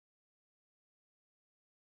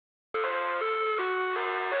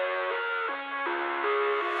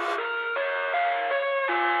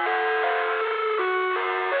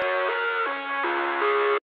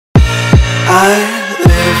I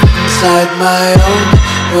live inside my own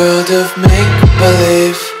world of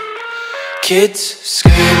make-believe. Kids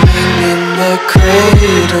screaming in the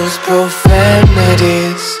cradles,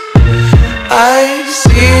 profanities. I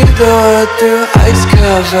see the world through eyes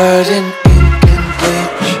covered in ink and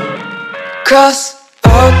bleach. Cross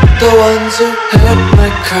out the ones who heard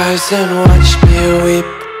my cries and watched me weep.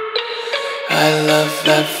 I love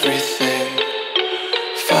everything.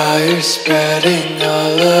 Fire spreading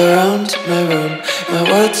all around my room. My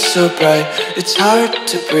world's so bright, it's hard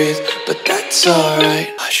to breathe, but that's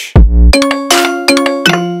alright. Hush.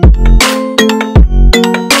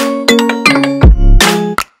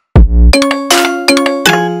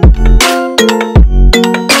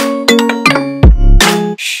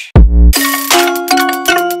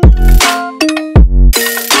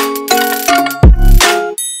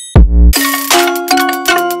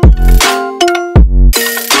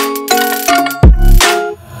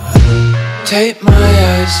 Tape my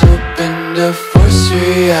eyes open to force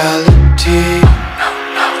reality.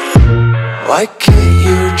 Why can't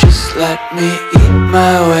you just let me eat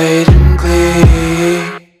my weight in glee?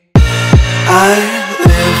 I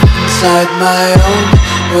live inside my own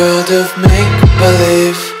world of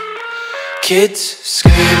make-believe. Kids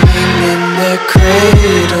screaming in their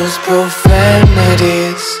cradles,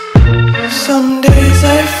 profanities. Some days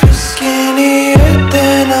I feel skinnier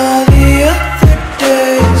than all the other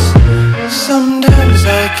days. Sometimes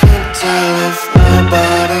I can't tell if my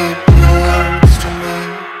body belongs to me.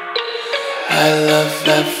 I love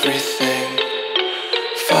everything.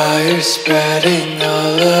 Fire spreading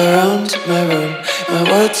all around my room. My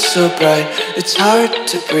world's so bright, it's hard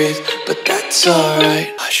to breathe, but that's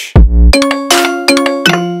alright. Hush.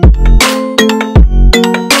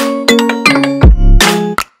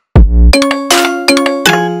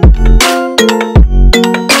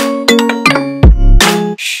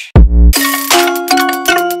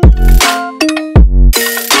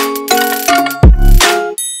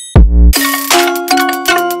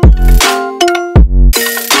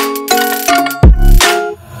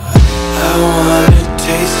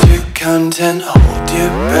 Content, hold your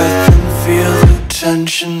breath and feel the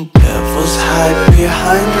tension. Devils hide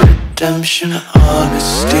behind redemption.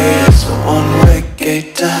 Honesty is a one-way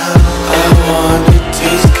gate to hell. I wanna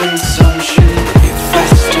taste consumption, breathe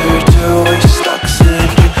faster to waste oxygen.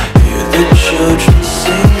 Hear the children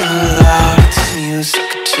sing aloud. It's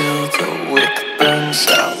music till the wick burns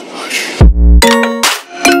out.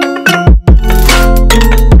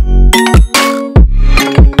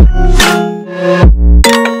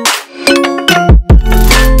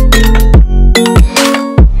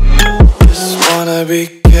 Be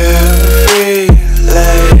carefree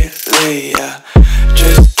lately, yeah.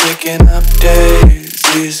 Just kicking up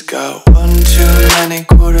daisies. Got one too many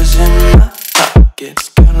quarters in my pockets.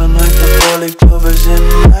 Counting like the four-leaf clovers in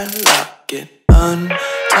my locket.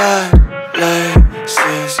 Untied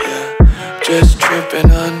laces, yeah. Just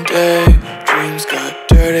tripping on daydreams. Got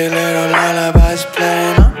dirty little lullabies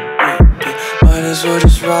playing on repeat. Might as well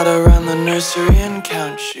just ride around the nursery and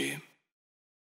count sheep.